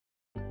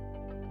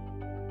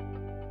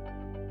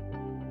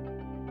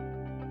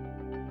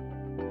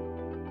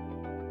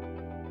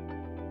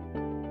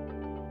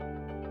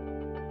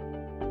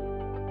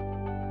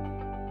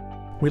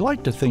We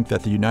like to think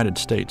that the United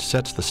States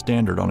sets the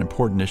standard on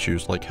important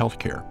issues like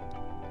healthcare.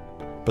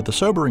 But the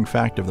sobering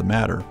fact of the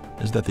matter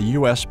is that the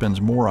U.S. spends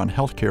more on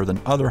healthcare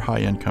than other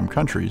high-income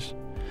countries,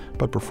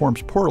 but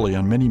performs poorly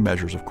on many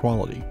measures of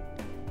quality.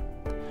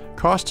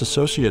 Costs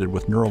associated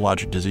with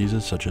neurologic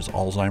diseases such as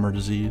Alzheimer's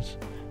disease,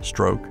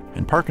 stroke,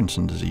 and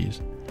Parkinson's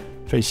disease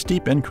face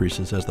steep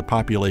increases as the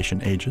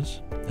population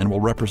ages and will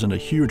represent a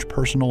huge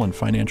personal and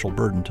financial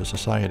burden to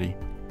society.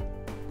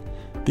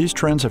 These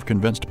trends have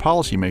convinced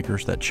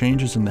policymakers that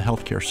changes in the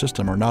healthcare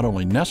system are not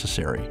only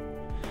necessary,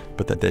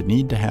 but that they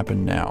need to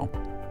happen now.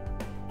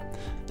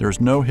 There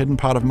is no hidden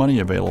pot of money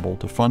available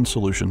to fund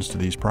solutions to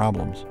these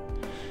problems,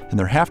 and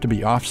there have to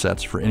be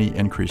offsets for any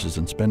increases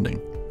in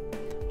spending.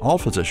 All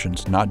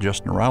physicians, not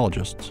just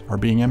neurologists, are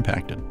being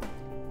impacted.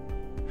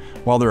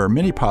 While there are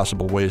many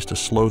possible ways to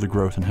slow the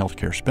growth in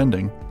healthcare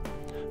spending,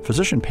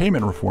 physician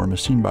payment reform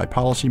is seen by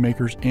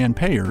policymakers and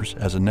payers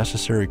as a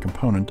necessary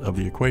component of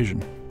the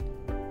equation.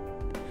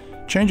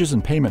 Changes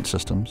in payment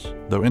systems,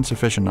 though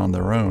insufficient on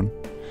their own,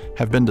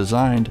 have been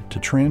designed to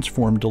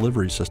transform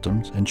delivery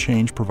systems and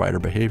change provider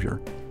behavior.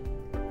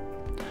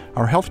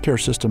 Our healthcare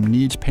system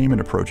needs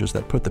payment approaches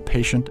that put the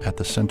patient at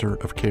the center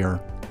of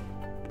care.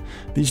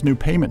 These new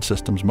payment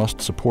systems must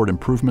support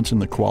improvements in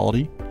the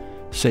quality,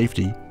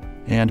 safety,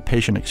 and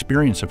patient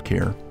experience of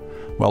care,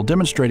 while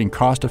demonstrating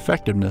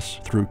cost-effectiveness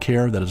through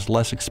care that is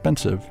less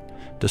expensive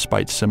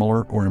despite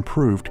similar or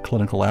improved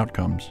clinical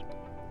outcomes.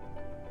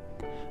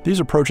 These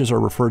approaches are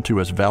referred to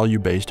as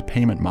value-based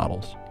payment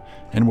models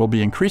and will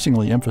be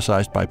increasingly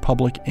emphasized by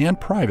public and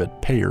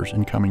private payers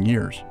in coming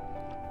years.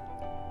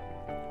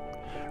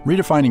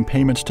 Redefining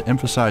payments to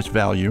emphasize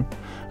value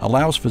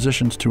allows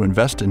physicians to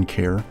invest in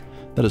care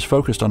that is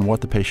focused on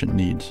what the patient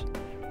needs,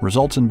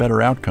 results in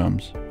better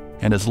outcomes,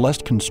 and is less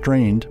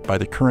constrained by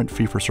the current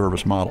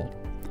fee-for-service model,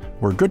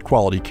 where good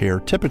quality care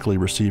typically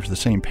receives the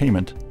same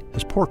payment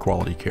as poor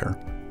quality care.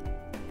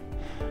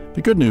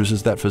 The good news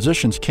is that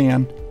physicians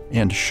can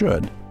and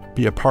should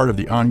be a part of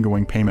the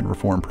ongoing payment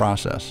reform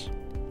process.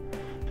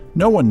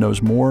 No one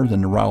knows more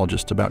than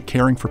neurologists about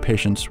caring for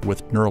patients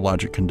with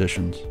neurologic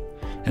conditions,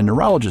 and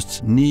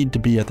neurologists need to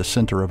be at the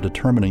center of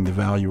determining the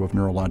value of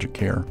neurologic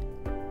care.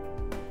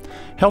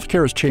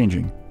 Healthcare is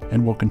changing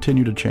and will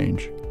continue to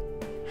change.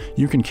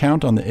 You can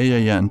count on the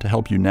AAN to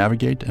help you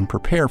navigate and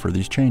prepare for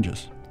these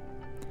changes.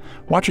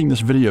 Watching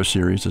this video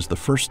series is the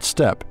first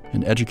step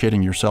in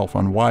educating yourself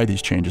on why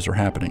these changes are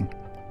happening.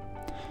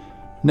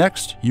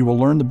 Next, you will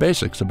learn the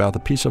basics about the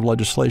piece of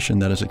legislation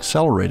that is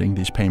accelerating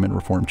these payment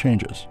reform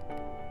changes,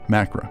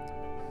 MACRA.